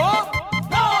se acabó?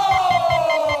 ¡No!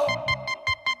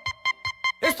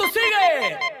 ¡Esto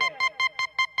sigue!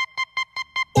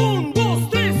 1, 2,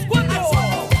 3, 4.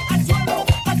 Al suelo,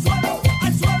 al suelo,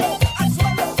 al suelo, al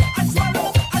suelo, al suelo,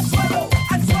 al suelo,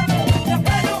 al suelo.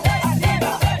 Rapero,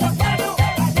 arriba, rapero,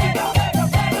 arriba,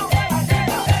 rapero,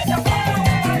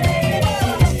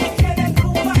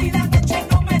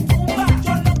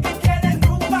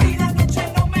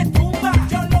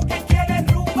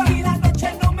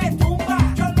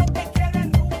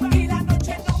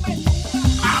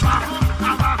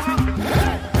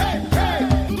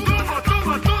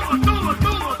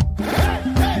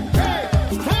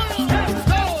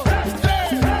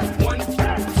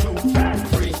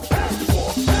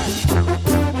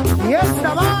 Y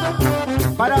esta va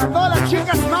para todas las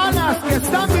chicas malas que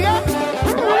están bien.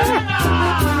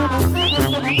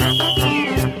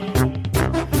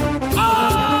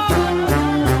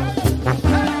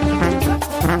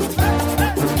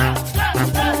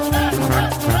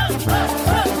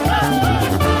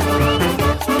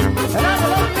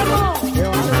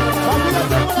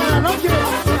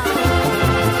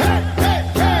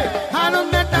 ¿A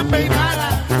dónde están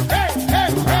peinadas?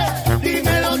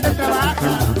 Dime dónde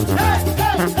trabajas.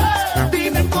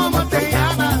 Dime cómo te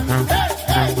llamas.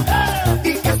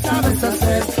 ¿Y qué sabes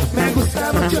hacer? Me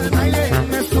gusta mucho el baile.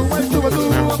 Me subo al tubo.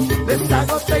 Les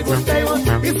hago table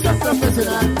y soy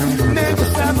profesional. Me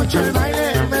gusta mucho el baile.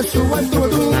 Me subo al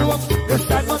tubo.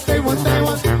 Les hago table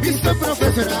y soy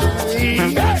profesional.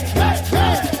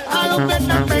 ¿A dónde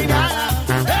están peinadas?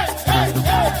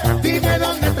 Dime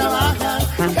dónde trabajas.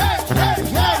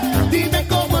 Dime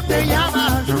cómo te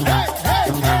llamas.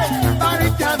 Para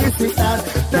irte a visitar.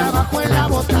 Trabajo en la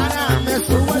botana. Me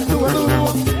subo al tubo.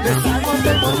 Les hago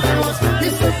table y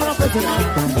soy profesional.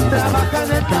 Trabajo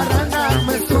en el carranga.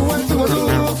 Me subo al tubo.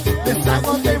 Les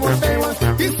hago table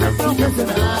y soy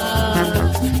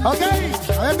profesional. Ok,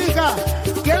 a ver, mija.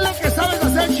 ¿Qué es lo que sabes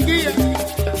hacer, chiquilla?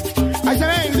 Ahí se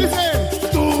ve, dice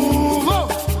tubo,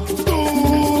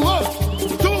 tubo,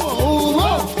 tubo, tubo,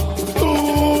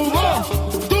 tubo,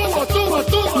 tubo,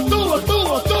 tubo, tubo,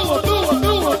 tubo, tubo, tubo,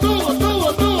 tubo, tubo, tubo,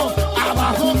 tubo,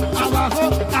 abajo, abajo,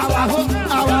 abajo,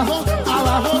 abajo,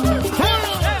 abajo. 1,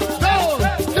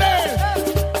 2, 3.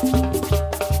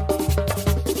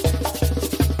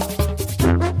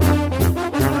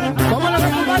 ¿Cómo lo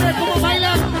ven, compadre? ¿Cómo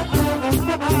bailan?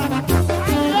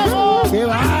 ¡Qué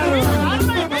bárbaro!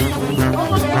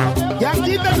 Ya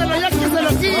quítaselo, ya que se lo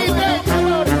quite.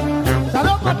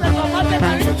 Salópate, tomate,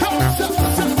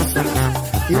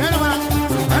 y bueno, bueno.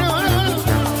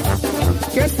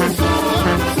 Que se suba.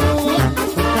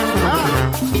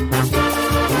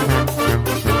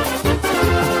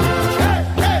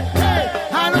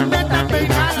 ¿A dónde están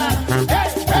peinadas?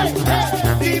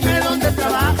 Dime dónde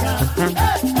trabajas.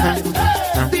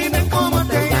 Dime cómo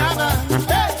te llamas.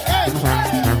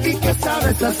 ¿Y qué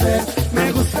sabes hacer?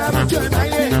 Me gusta mucho el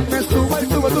baile. Me subo al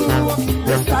tubo.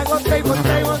 Les hago table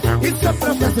y soy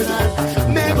profesional.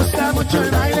 Me gusta mucho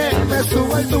el baile. Me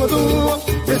subo al tubo.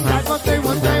 Les hago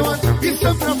table y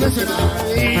soy profesional.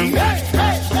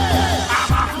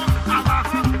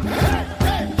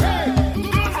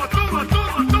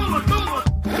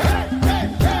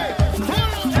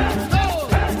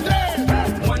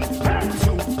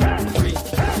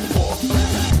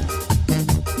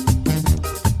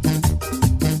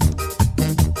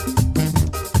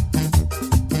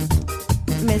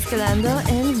 Mezclando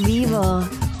en vivo.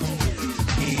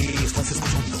 Y estás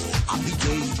escuchando a DJ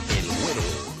El Güero.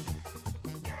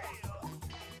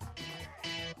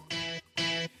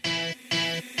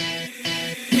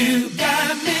 You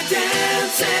got me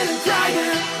dancing and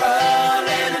crying,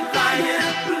 rolling and flying.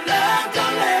 Love,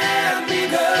 don't let me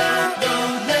go.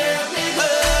 Don't let me go.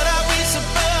 What are we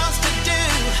supposed to do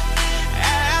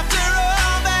after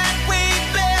all that we've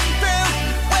been through?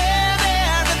 When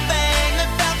everything that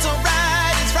felt so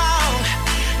right is wrong.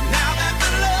 Now that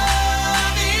the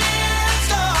love is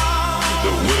gone,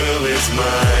 The world is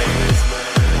mine.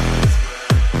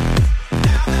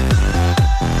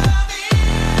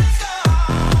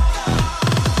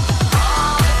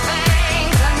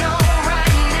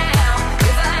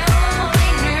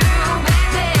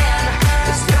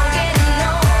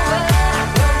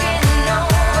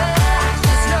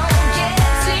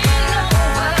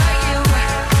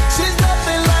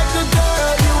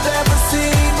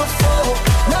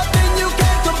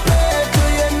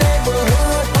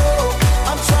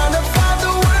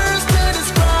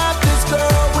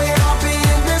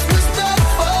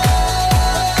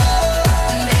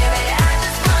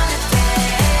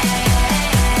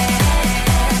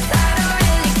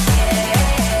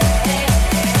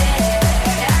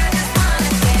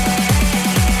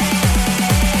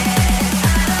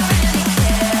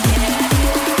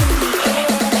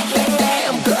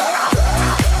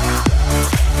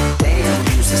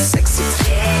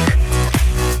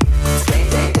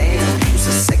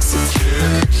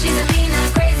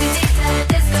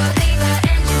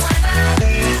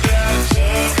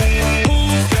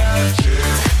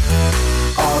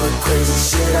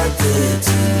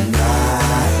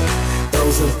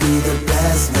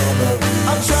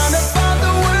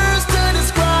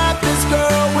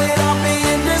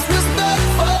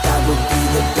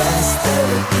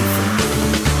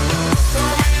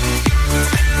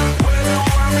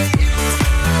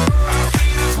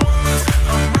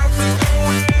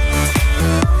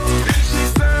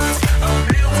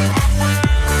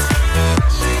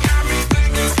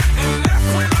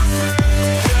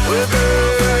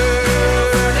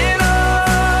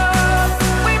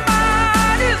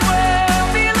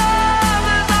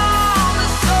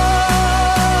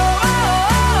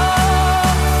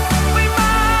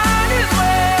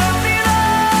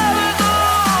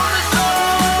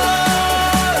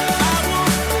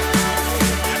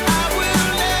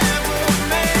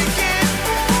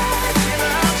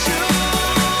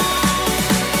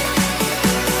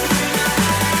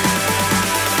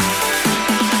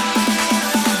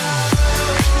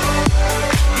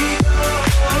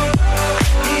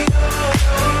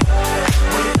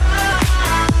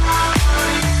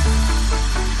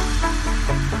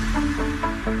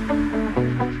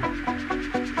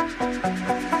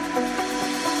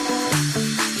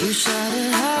 You shout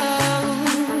it out,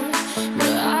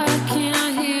 but I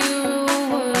can't hear a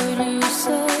word you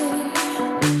say.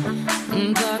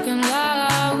 I'm talking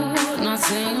loud, not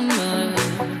saying much.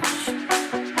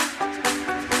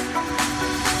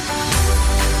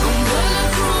 I'm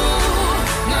bulletproof,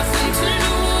 nothing to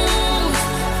lose.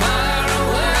 Far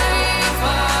away,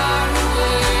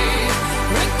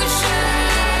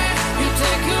 ricochet. You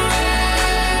take your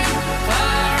aim,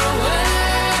 far away,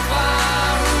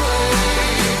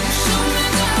 shoot me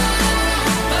down,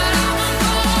 but I won't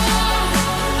fall.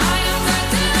 I am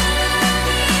titanium.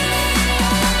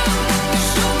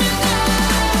 Shoot me down,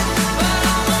 but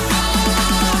I won't fall.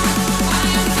 I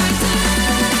am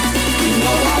titanium. You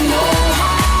know I know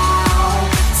how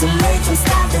to make them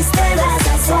stop and stare as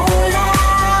I sold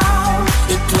out.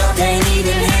 The club ain't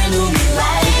even handle me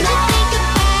right now.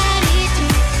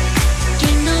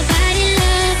 Can nobody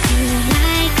love you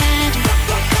like I do?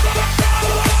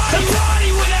 A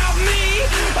party without me,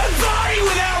 a party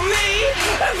without me,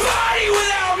 a party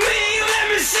without me. Let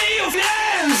me see your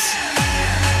dance.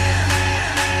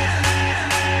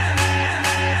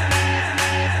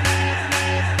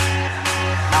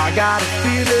 I got a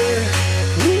feeling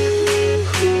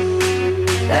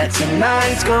that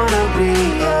tonight's gonna be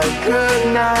a good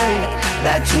night.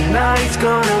 That tonight's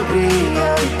gonna be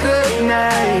a good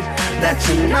night. That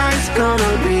tonight's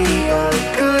gonna be a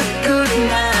good, good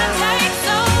night.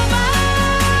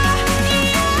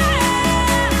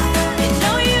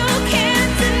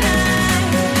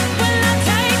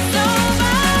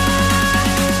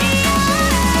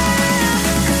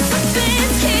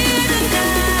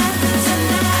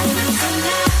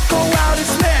 Go out and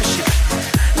smash it,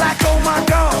 like oh my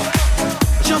God.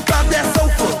 Jump out that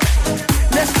sofa,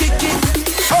 let's kick it.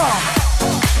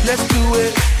 Let's do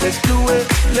it, let's do it,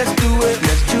 let's do it,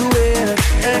 let's do it,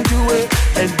 and do it,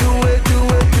 and do it, do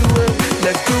it, do it.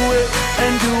 Let's do it,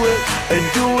 and do it, and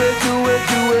do it, do it,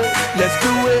 do it. Let's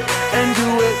do it, and do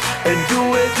it, and do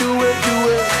it, do it, do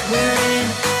it. We're in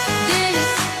this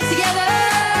together.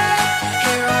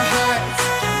 Hear our hearts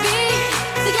beat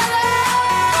together.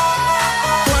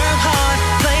 Work hard,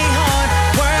 play hard,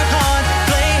 work hard,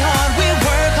 play hard. We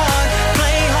work hard,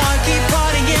 play hard, keep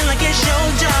partying like it's your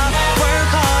job. Work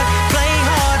hard, play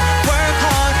hard, work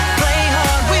hard, play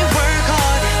hard. We work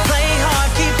hard, play hard,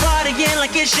 keep partying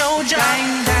like it's your job.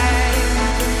 Bang bang,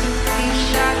 he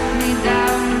shot me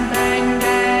down. Bang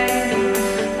bang,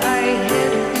 I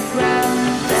hit the ground.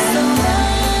 Bang bang.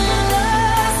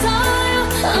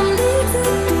 I need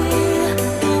to be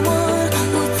the one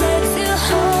who takes you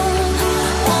home.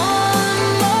 One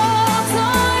more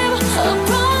time, I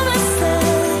promise that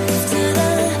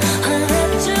tonight I'll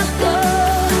let you go.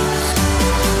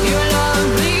 Your love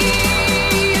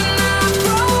bleed and I'm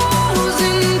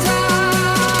frozen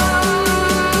time.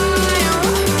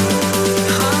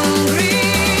 Hungry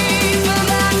for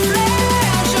that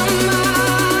flesh of mine.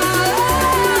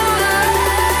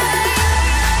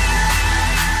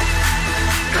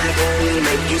 I wanna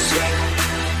make you sweat.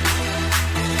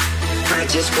 I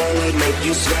just wanna make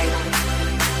you sweat.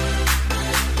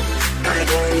 I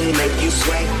wanna make you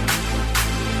sweat.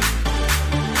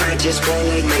 I just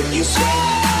wanna make you sweat.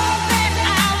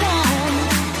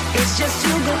 It's just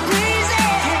to go crazy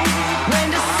when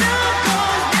the sun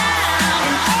goes down.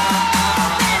 And all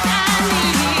that I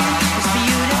need is for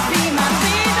you to be my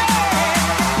baby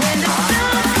when the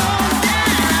sun goes down.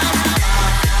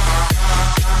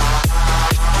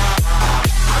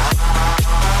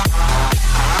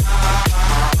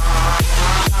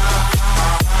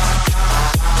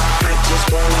 I just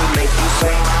wanna make you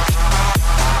sweat.